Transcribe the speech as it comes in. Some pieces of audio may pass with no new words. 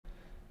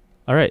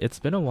Alright, it's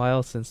been a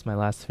while since my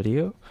last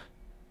video.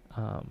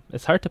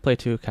 It's hard to play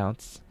two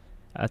accounts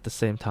at the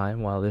same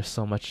time while there's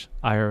so much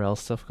IRL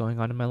stuff going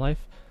on in my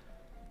life.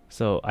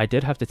 So I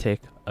did have to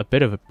take a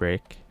bit of a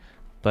break,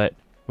 but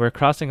we're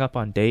crossing up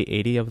on day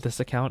 80 of this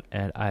account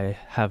and I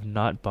have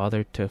not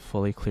bothered to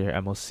fully clear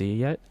MoC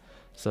yet.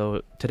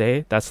 So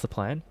today, that's the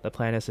plan. The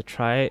plan is to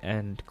try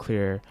and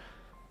clear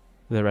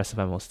the rest of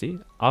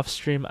MoC. Off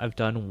stream, I've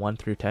done 1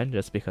 through 10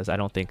 just because I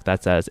don't think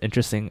that's as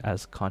interesting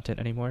as content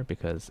anymore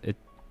because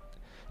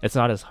it's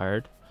not as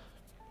hard.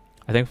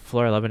 I think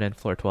floor 11 and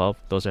floor 12,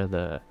 those are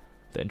the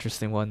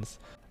interesting ones.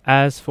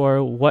 As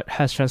for what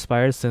has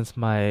transpired since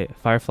my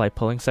Firefly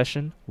pulling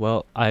session,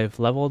 well, I've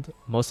leveled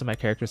most of my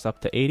characters up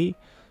to 80,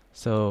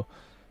 so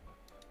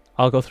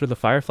I'll go through the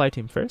Firefly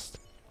team first.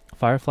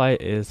 Firefly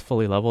is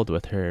fully leveled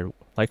with her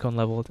Lycone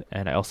leveled,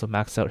 and I also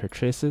maxed out her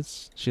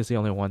traces. She's the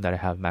only one that I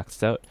have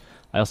maxed out.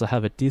 I also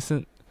have a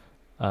decent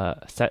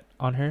set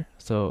on her,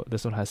 so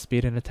this one has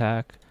speed and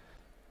attack,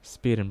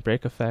 speed and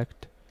break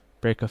effect,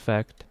 break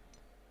effect,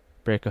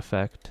 break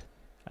effect,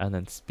 and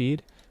then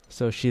speed.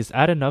 So she's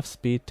at enough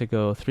speed to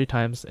go 3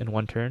 times in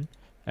 1 turn,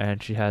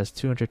 and she has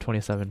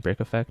 227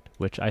 break effect,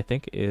 which I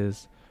think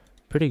is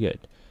pretty good.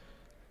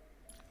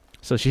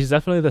 So she's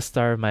definitely the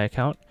star of my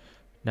account.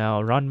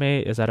 Now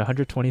Ronmei is at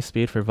 120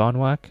 speed for Von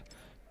Whack.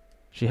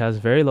 She has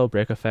very low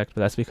break effect, but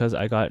that's because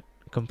I got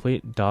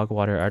complete dog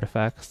water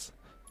artifacts.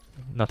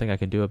 Nothing I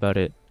can do about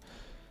it.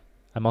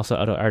 I'm also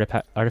out of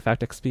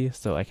artifact XP,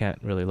 so I can't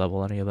really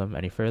level any of them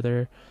any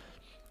further.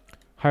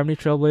 Harmony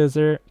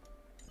Trailblazer,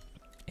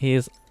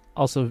 he's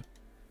also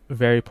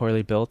very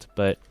poorly built,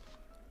 but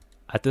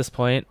at this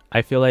point,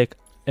 I feel like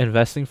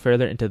investing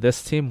further into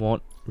this team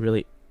won't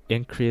really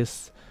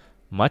increase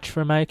much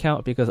for my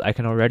account because I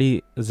can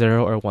already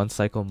 0 or 1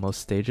 cycle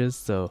most stages,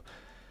 so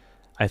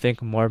I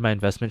think more of my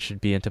investment should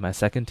be into my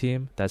second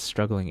team that's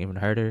struggling even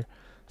harder.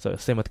 So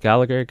same with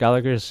Gallagher.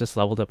 Gallagher is just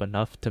leveled up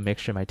enough to make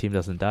sure my team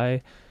doesn't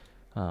die.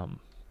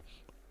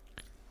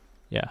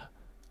 Yeah.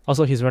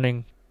 Also, he's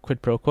running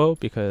Quid Pro Quo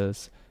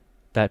because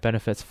that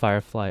benefits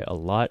Firefly a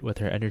lot with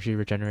her energy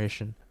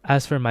regeneration.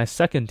 As for my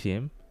second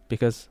team,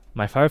 because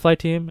my Firefly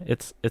team,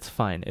 it's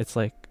fine. It's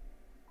like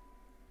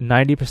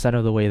 90%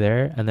 of the way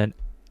there, and then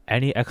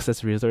any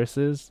excess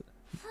resources,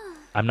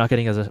 I'm not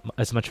getting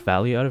as much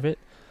value out of it.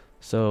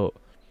 So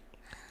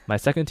my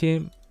second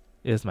team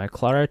is my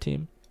Clara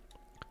team.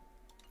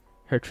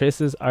 Her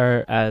traces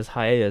are as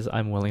high as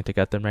I'm willing to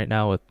get them right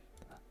now with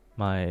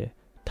my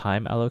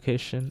time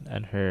allocation,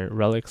 and her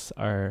relics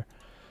are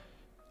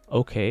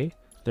okay.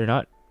 They're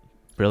not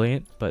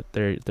brilliant, but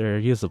they're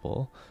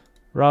usable.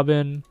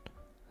 Robin,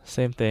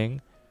 same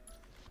thing.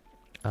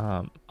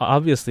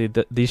 Obviously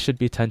these should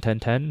be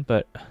 10-10-10,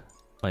 but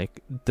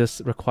like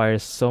this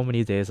requires so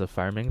many days of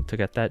farming to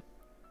get that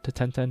to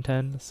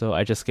 10-10-10, so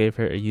I just gave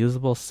her a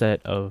usable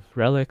set of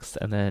relics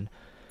and then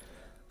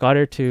got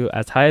her to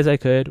as high as I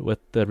could with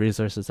the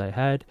resources I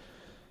had.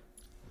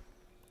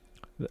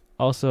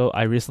 Also,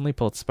 I recently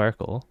pulled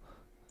Sparkle,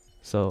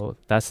 so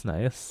that's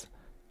nice.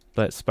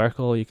 But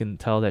Sparkle, you can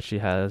tell that she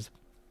has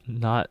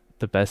not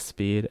the best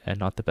speed and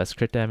not the best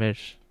crit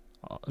damage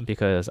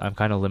because I'm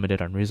kind of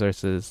limited on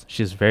resources.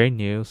 She's very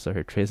new, so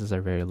her traces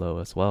are very low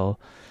as well.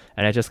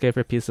 And I just gave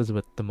her pieces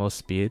with the most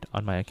speed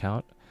on my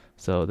account.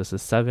 So this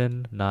is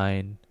 7,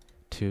 9,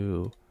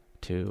 2,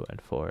 2,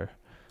 and 4.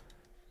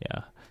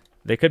 Yeah.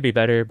 They could be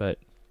better, but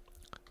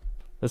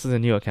this is a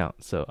new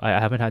account, so I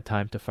haven't had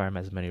time to farm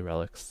as many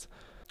relics.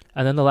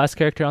 And then the last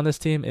character on this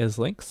team is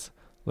Lynx.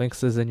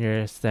 Lynx is in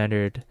your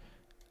standard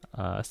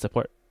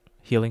support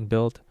healing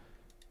build.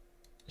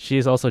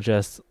 She's also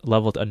just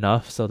leveled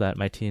enough so that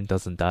my team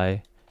doesn't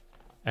die.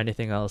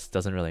 Anything else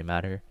doesn't really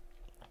matter.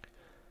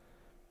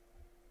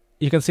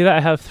 You can see that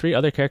I have 3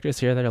 other characters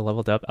here that are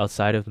leveled up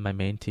outside of my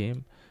main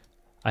team.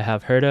 I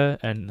have Herda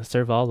and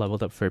Serval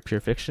leveled up for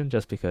Pure Fiction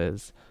just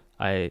because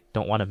I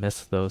don't want to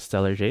miss those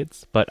Stellar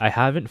Jades, but I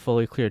haven't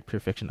fully cleared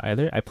Pure Fiction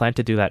either. I plan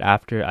to do that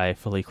after I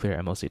fully clear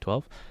MoC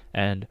 12,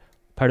 and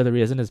part of the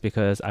reason is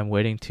because I'm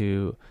waiting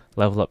to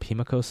level up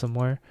Himiko some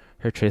more.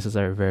 Her traces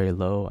are very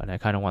low, and I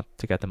kind of want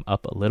to get them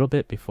up a little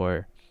bit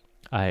before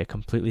I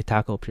completely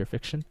tackle Pure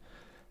Fiction.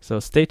 So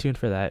stay tuned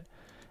for that.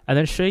 And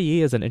then Shui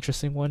Yi is an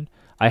interesting one.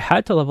 I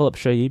had to level up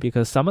Shui Yi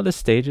because some of the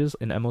stages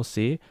in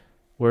MoC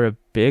were a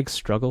big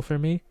struggle for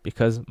me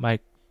because my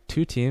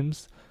 2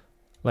 teams,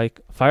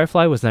 like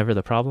Firefly was never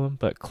the problem,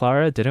 but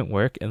Clara didn't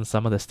work in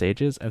some of the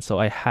stages, and so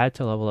I had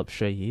to level up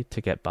Shui Yi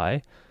to get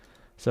by.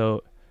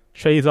 So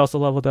Shui Yi's also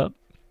leveled up,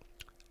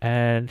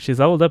 and she's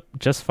leveled up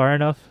just far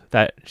enough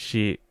that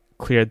she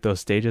cleared those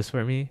stages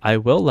for me. I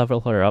will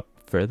level her up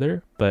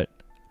further, but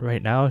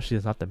right now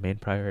she's not the main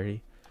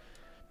priority,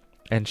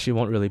 and she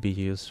won't really be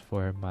used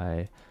for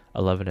my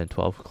 11 and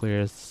 12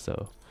 clears.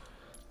 So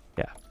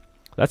yeah,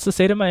 that's the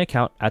state of my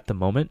account at the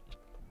moment.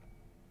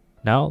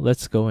 Now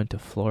let's go into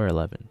floor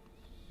 11.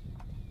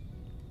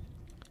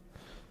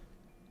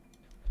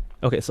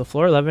 Okay, so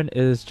floor 11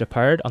 is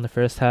Japard on the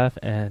first half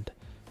and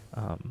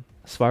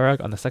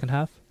Svarog on the second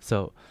half.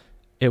 So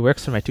it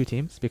works for my 2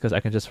 teams because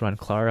I can just run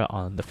Clara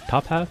on the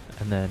top half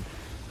and then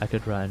I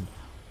could run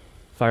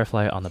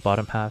Firefly on the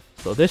bottom half.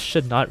 So this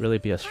should not really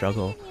be a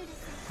struggle.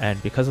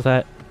 And because of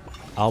that,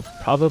 I'll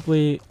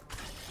probably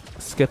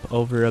skip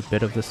over a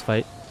bit of this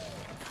fight.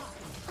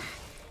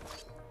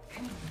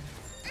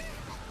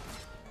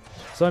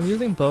 So I'm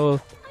using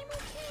both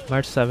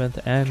March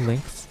 7th and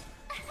Lynx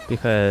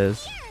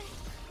because,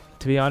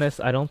 to be honest,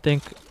 I don't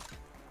think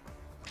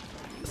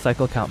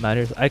cycle count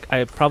matters.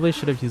 I probably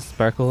should have used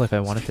Sparkle if I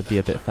wanted to be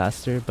a bit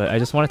faster, but I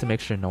just wanted to make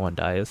sure no one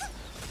dies.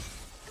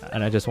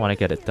 And I just want to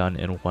get it done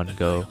in one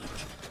go.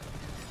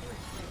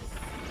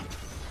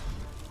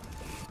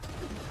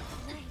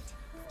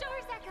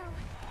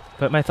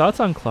 But my thoughts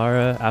on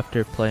Clara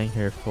after playing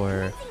her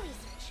for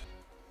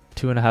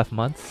 2.5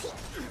 months.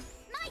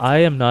 I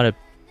am not a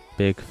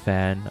big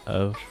fan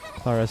of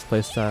Clara's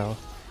playstyle.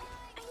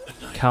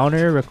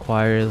 Counter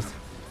requires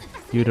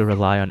you to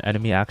rely on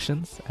enemy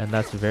actions, and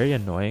that's very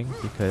annoying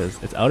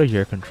because it's out of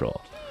your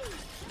control.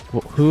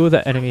 Who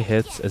the enemy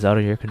hits is out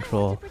of your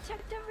control.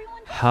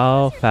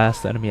 How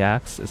fast the enemy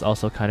acts is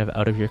also kind of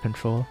out of your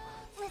control.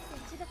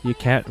 You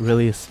can't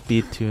really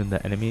speed tune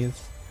the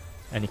enemies,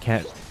 and you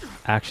can't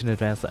action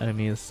advance the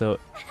enemies, so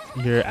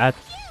you're at...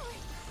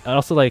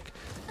 Also, like,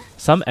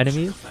 some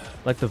enemies,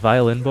 like the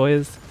violin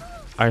boys,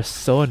 are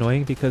so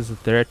annoying because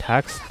their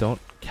attacks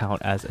don't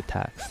count as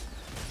attacks.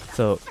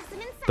 So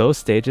those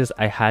stages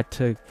I had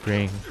to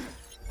bring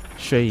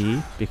Shui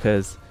Yi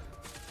because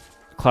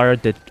Clara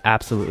did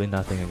absolutely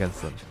nothing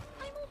against them.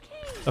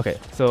 Okay,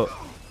 so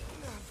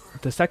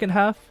the second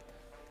half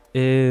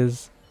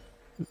is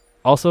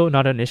also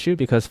not an issue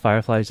because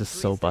Firefly is just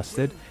so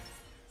busted.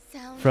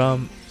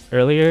 From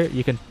earlier,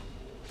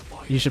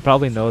 you should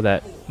probably know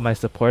that my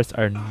supports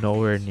are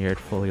nowhere near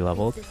fully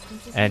leveled,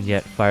 and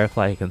yet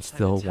Firefly can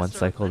still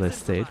one-cycle this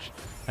stage,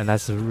 and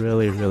that's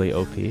really, really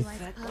OP.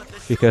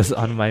 Because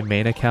on my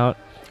main account,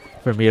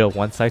 for me to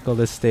one-cycle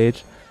this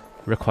stage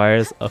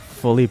requires a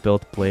fully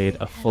built Blade,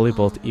 a fully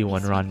built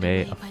E1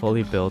 Ranmei, a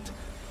fully built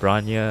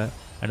Bronya,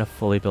 and a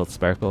fully built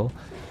Sparkle,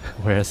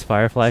 whereas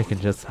Firefly can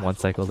just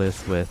one-cycle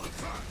this with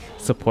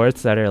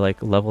supports that are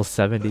like level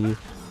 70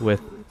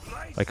 with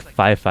like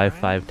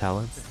 555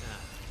 talents.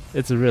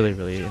 It's really,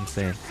 really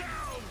insane.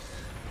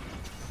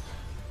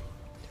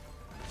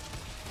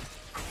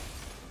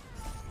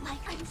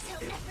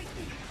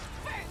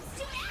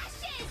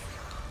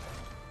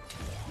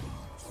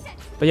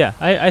 But yeah,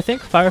 I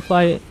think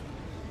Firefly...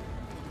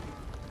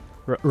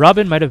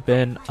 Robin might have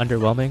been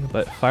underwhelming,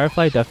 but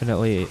Firefly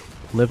definitely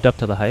lived up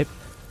to the hype.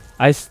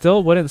 I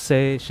still wouldn't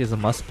say she's a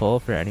must-pull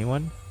for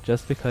anyone,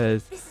 just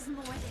because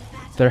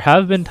there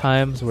have been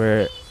times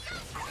where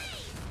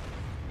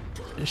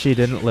she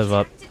didn't live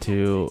up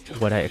to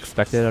what I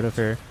expected out of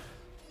her.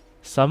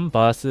 Some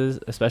bosses,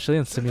 especially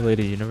in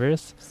Simulated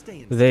Universe,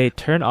 they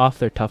turn off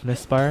their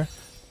toughness bar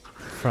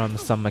from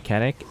some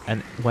mechanic,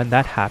 and when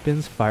that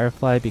happens,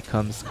 Firefly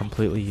becomes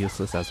completely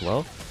useless as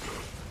well.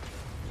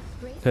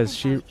 Because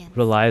she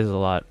relies a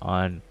lot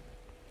on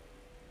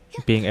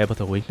being able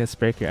to weakness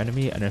break your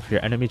enemy, and if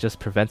your enemy just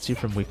prevents you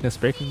from weakness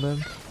breaking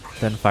them,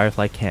 then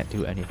Firefly can't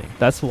do anything.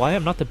 That's why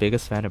I'm not the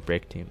biggest fan of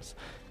break teams,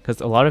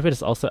 because a lot of it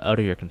is also out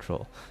of your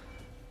control.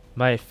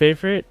 My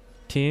favorite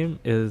team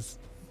is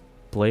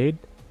Blade,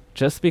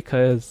 just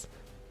because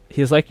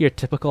he's like your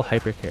typical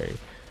hyper carry.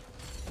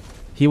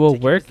 He will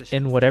work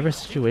in whatever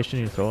situation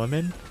you throw him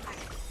in,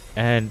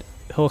 and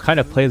he'll kind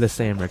of play the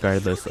same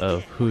regardless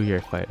of who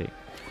you're fighting.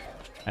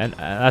 And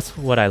that's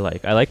what I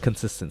like. I like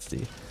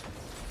consistency.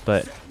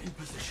 But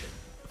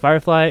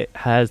Firefly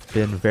has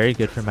been very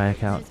good for my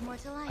account.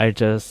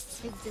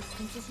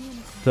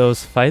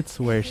 Those fights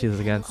where she's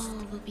against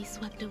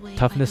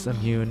toughness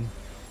immune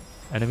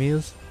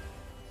enemies,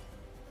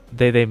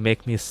 they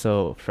make me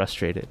so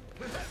frustrated.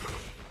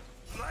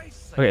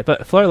 Okay,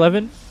 but floor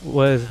 11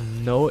 was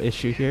no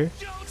issue here.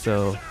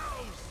 So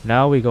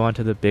now we go on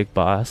to the big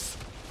boss,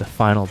 the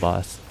final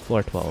boss,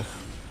 floor 12.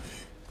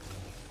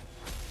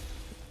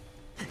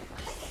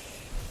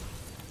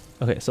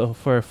 Okay, so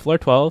for floor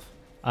 12,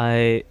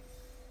 I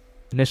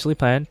initially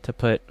planned to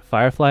put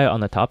Firefly on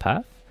the top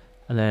half,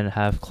 and then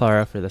have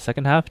Clara for the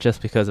second half,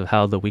 just because of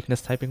how the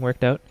weakness typing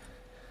worked out.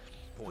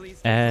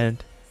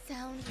 And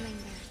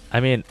I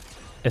mean,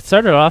 it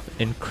started off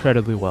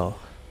incredibly well.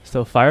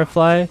 So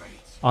Firefly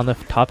on the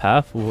top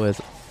half was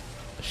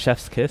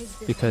chef's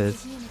kiss,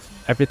 because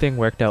everything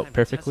worked out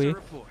perfectly.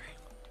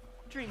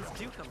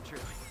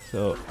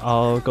 So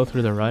I'll go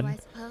through the run.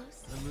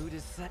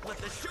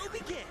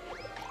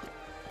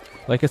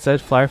 Like I said,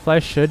 Firefly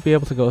should be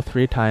able to go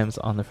 3 times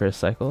on the first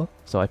cycle.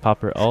 So I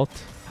pop her ult.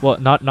 Well,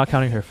 not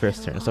counting her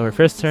first turn. So her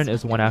first turn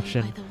is 1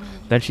 action,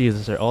 then she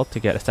uses her ult to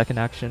get a second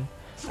action,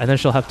 and then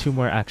she'll have 2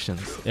 more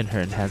actions in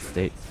her enhanced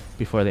state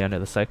before the end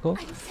of the cycle.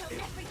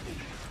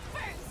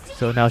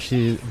 So now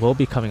she will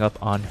be coming up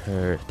on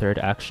her 3rd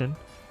action.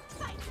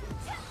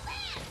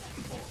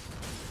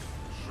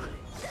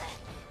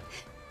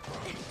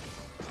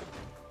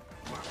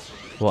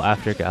 Well,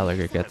 after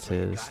Gallagher gets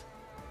his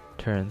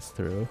turns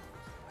through.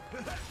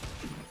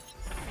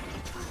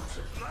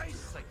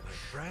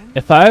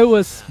 If I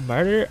was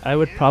smarter, I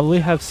would probably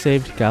have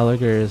saved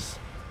Gallagher's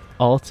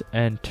ult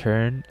and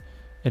turn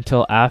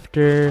until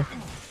after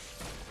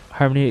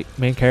Harmony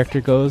main character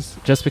goes,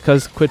 just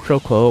because Quid Pro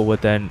Quo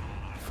would then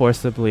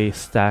forcibly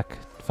stack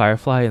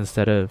Firefly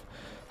instead of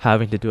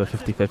having to do a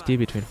 50-50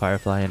 between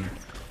Firefly and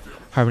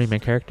Harmony main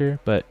character.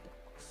 But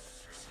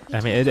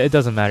I mean, it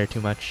doesn't matter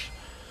too much.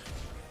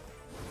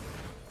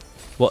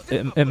 Well,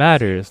 it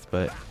matters,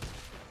 but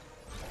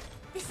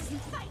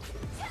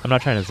I'm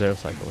not trying to zero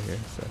cycle here,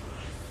 so.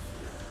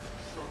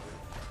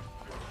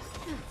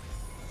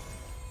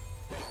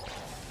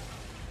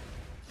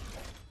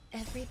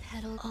 Every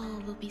petal,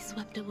 all will be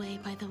swept away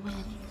by the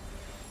wind.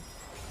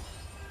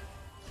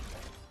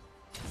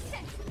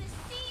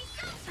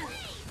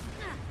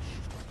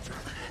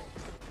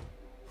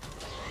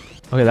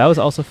 Okay, that was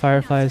also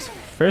Firefly's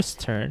first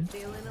turn.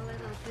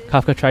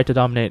 Kafka tried to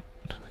dominate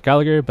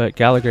Gallagher, but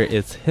Gallagher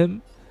is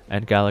him,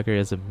 and Gallagher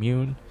is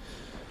immune.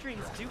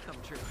 Dreams do come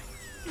true.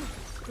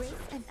 Grace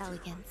and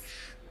elegance.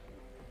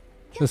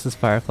 This is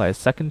Firefly's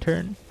second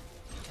turn.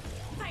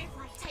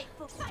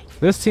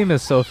 This team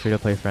is so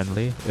free-to-play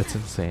friendly, it's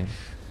insane.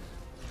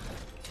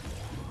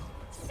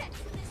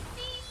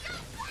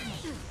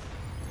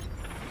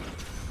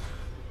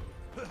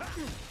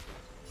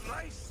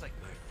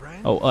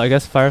 Oh, well, I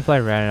guess Firefly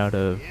ran out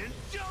of...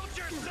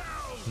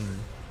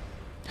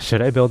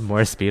 Should I build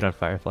more speed on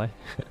Firefly?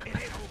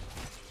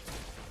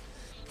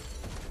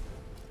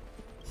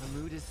 The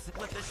mood is set.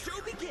 Let the show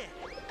begin.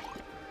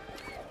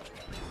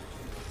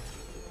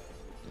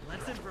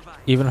 Let's improvise.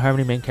 Even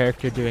Harmony main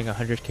character doing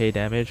 100k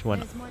damage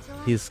when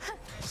he's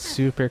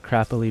super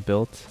crappily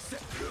built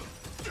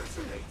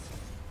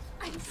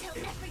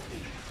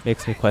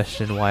makes me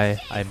question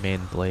why I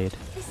main Blade.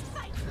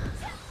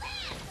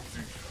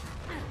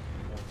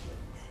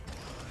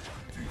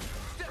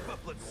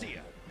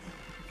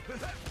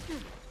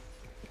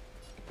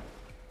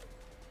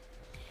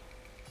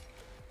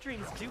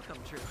 Dreams do come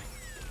true.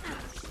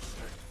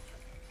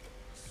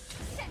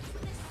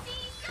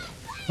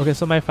 Okay,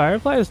 so my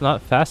Firefly is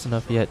not fast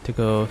enough yet to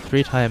go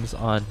 3 times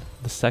on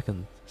the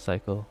second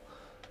cycle.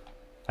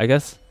 I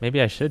guess maybe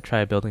I should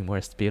try building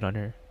more speed on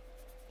her.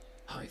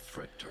 High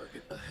threat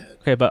target ahead.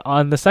 Okay, but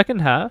on the second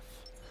half,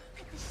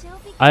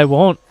 I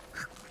won't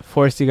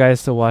force you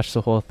guys to watch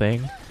the whole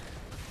thing.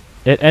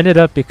 It ended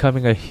up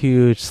becoming a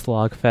huge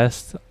slog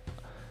fest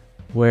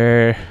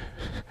where,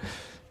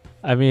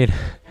 I mean,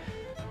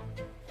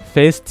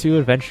 Phase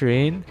 2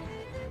 Adventurine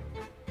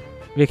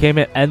became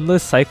an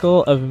endless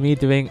cycle of me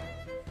doing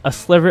a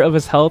sliver of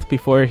his health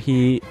before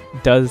he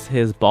does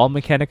his ball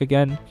mechanic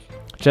again,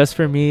 just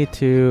for me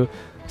to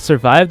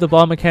survive the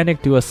ball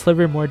mechanic, do a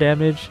sliver more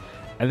damage,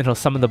 and then he'll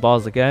summon the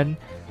balls again.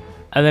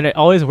 And then it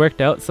always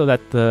worked out so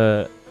that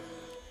the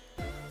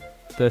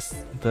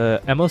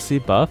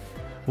MoC buff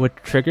would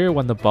trigger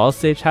when the ball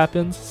stage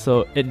happens,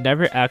 so it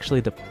never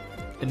actually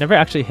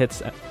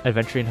hits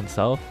Adventurine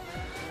himself.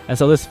 And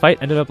so this fight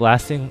ended up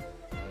lasting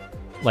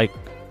like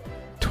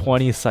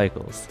 20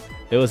 cycles.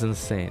 It was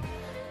insane.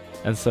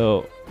 And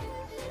so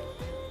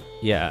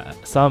yeah,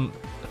 some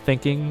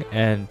thinking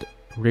and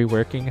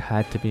reworking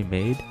had to be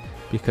made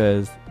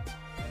because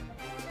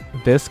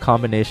this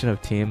combination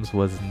of teams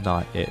was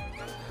not it.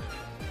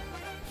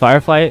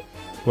 Firefly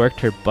worked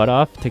her butt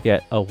off to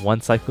get a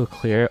 1 cycle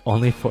clear,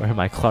 only for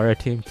my Clara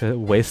team to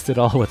waste it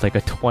all with like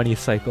a 20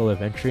 cycle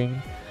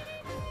Adventurine.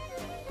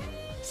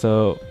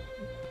 So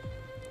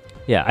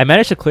yeah, I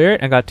managed to clear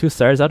it and got 2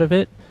 stars out of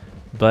it,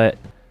 but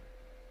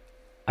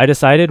I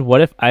decided, what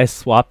if I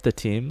swapped the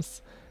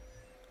teams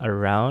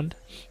around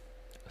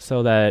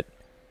so that...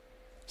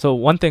 So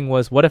one thing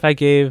was, what if I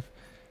gave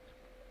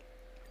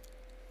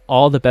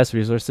all the best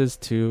resources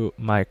to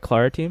my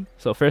Clara team?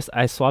 So first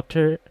I swapped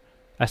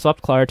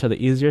Clara to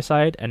the easier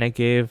side, and I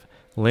gave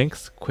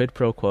Lynx Quid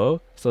Pro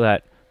Quo so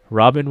that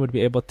Robin would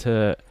be able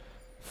to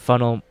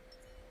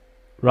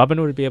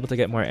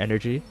get more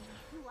energy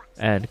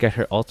and get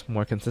her ult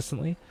more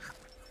consistently.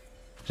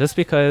 Just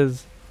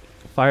because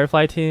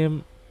Firefly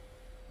team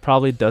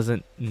probably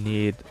doesn't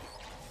need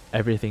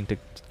everything to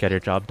get her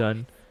job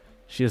done.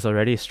 She is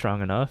already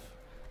strong enough.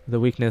 The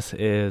weakness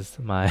is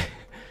my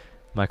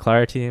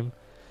Clara team.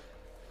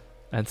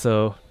 And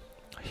so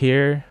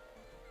here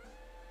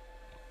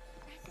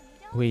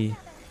we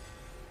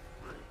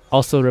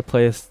also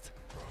replaced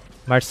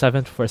March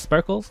 7th for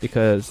Sparkle,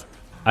 because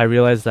I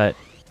realized that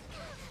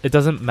it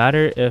doesn't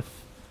matter if...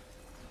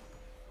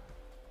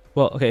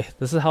 Well, okay,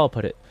 this is how I'll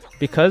put it.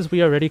 Because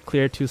we already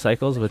cleared 2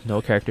 cycles with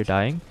no character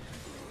dying,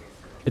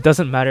 it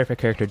doesn't matter if a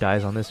character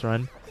dies on this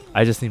run,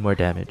 I just need more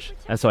damage.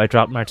 And so I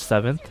dropped March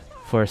 7th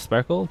for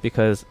Sparkle,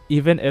 because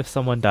even if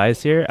someone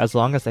dies here, as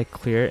long as I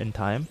clear in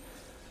time,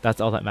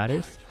 that's all that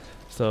matters.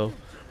 So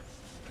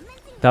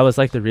that was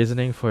like the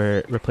reasoning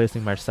for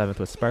replacing March 7th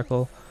with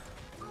Sparkle.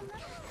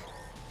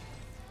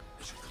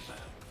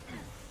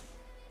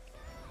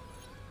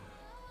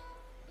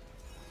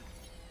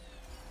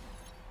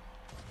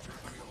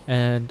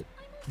 And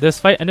this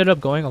fight ended up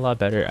going a lot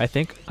better. I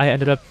think I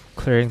ended up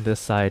clearing this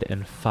side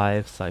in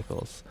 5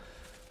 cycles.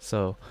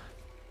 So,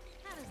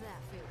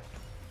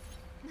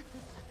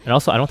 and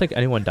also I don't think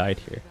anyone died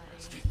here.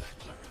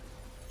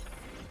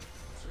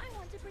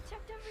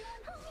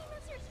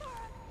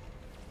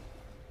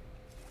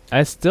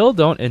 I still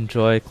don't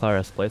enjoy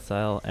Clara's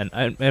playstyle,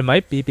 and it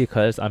might be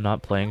because I'm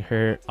not playing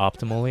her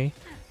optimally.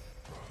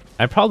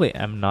 I probably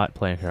am not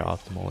playing her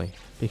optimally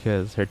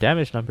because her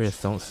damage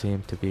numbers don't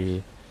seem to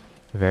be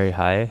very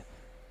high.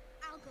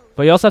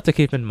 But you also have to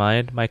keep in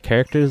mind my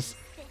characters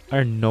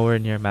are nowhere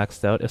near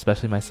maxed out,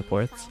 especially my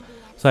supports.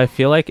 So I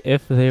feel like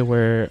if they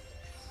were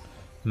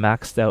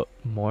maxed out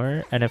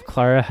more, and if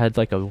Clara had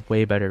like a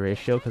way better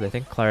ratio, because I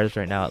think Clara's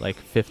right now at like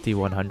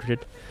 50-100.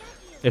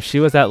 If she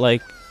was at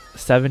like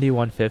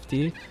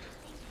 70-150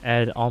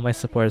 and all my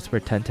supports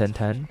were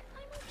 10-10-10,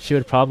 she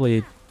would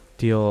probably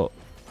deal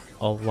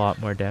a lot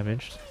more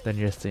damage than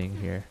you're seeing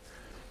here.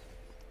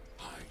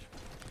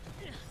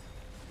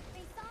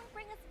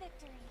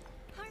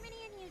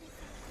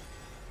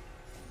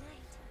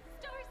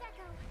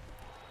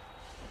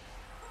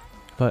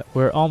 But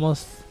we're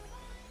almost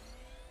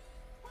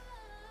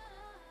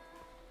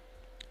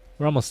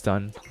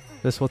done.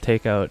 This will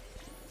take out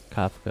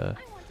Kafka.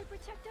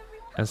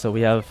 And so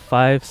we have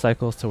 5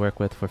 cycles to work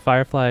with for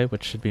Firefly,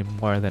 which should be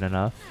more than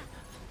enough.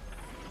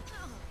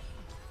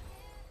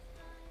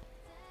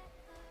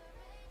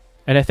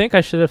 And I think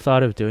I should have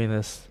thought of doing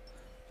this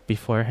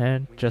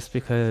beforehand, just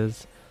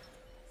because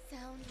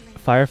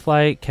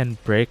Firefly can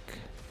break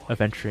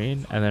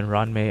Aventurine, and then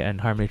Ranmei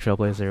and Harmony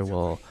Trailblazer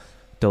will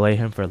delay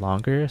him for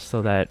longer,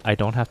 so that I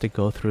don't have to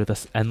go through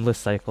this endless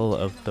cycle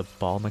of the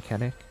ball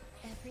mechanic.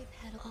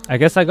 I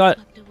guess I got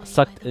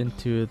sucked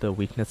into the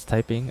weakness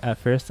typing at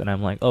first, and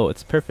I'm like, oh,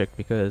 it's perfect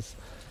because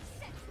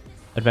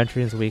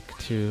Aventurine is weak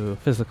to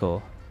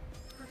physical.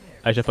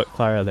 I should put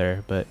Clara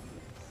there, but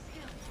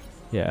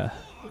yeah.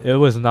 It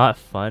was not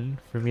fun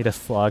for me to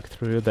slog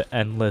through the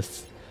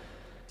endless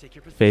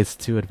Phase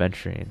 2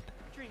 Aventurine.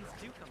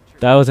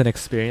 That was an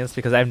experience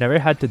because I've never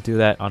had to do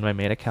that on my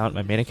main account.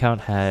 My main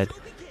account had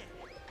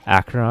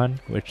Acheron,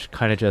 which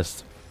kind of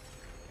just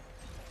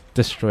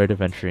destroyed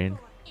Aventurine.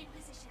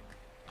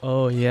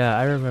 Oh yeah,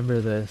 I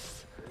remember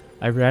this.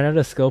 I ran out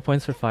of skill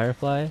points for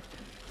Firefly,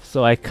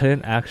 so I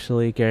couldn't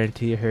actually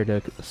guarantee her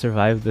to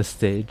survive this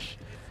stage.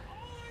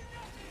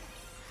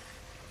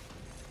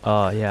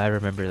 Oh yeah, I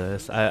remember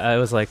this. I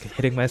was like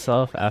hitting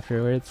myself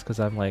afterwards because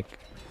I'm like,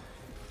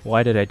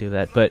 why did I do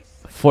that? But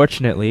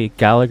fortunately,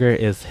 Gallagher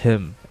is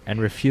him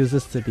and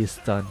refuses to be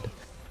stunned.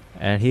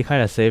 And he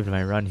kind of saved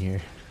my run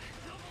here.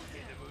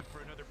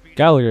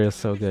 Gallagher is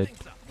so good.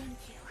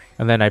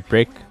 And then I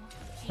break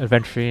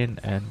Aventurine,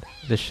 and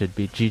this should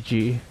be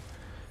GG.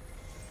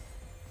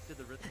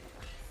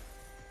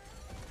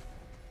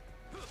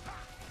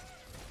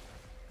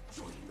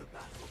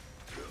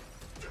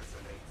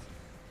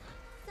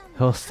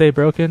 He'll stay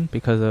broken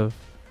because of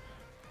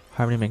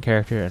Harmony main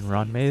character and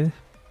Ranmei.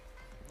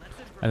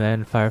 And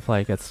then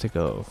Firefly gets to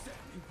go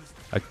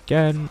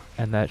again,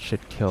 and that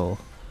should kill.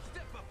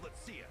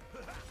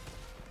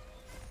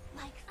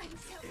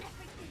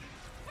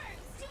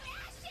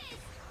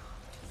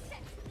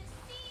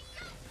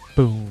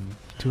 Boom,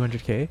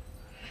 200k.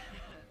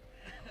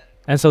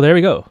 And so there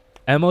we go.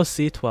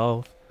 MoC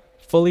 12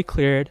 fully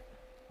cleared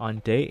on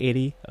day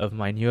 80 of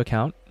my new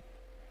account.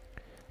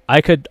 I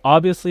could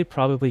obviously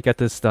probably get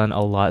this done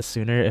a lot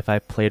sooner if I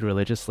played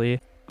religiously,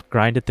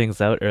 grinded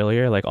things out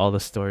earlier, like all the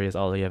stories,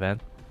 all the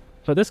events.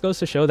 But this goes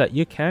to show that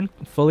you can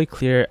fully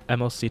clear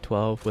MoC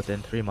 12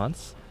 within 3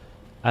 months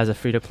as a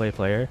free-to-play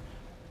player,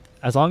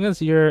 as long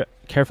as you're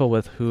careful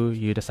with who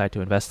you decide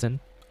to invest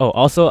in. Oh,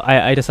 also,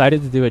 I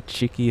decided to do a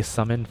cheeky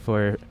summon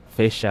for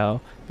Fei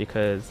Xiao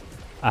because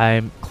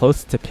I'm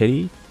close to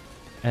pity,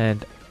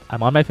 and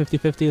I'm on my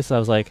 50-50, so I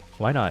was like,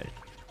 why not?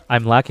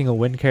 I'm lacking a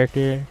wind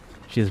character.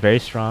 She's very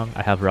strong.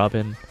 I have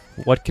Robin.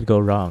 What could go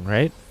wrong,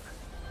 right?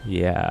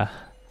 Yeah.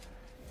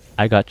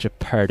 I got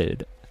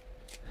Jeoparded.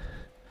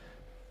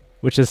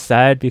 Which is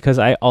sad because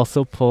I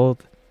also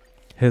pulled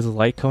his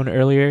light cone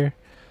earlier.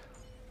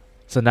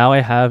 So now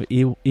I have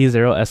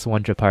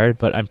E0S1 Jeopard,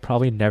 but I'm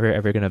probably never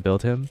ever going to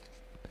build him.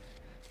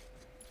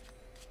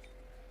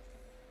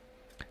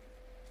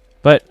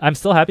 But I'm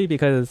still happy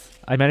because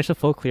I managed to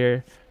full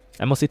clear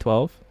MoC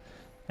 12,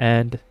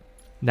 and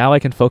now I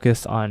can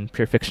focus on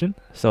Pure Fiction.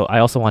 So I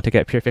also want to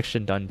get Pure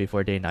Fiction done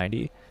before day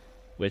 90,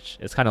 which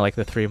is kind of like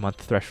the 3-month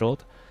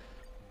threshold.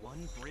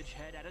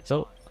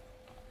 So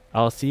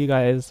I'll see you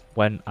guys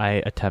when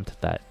I attempt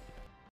that.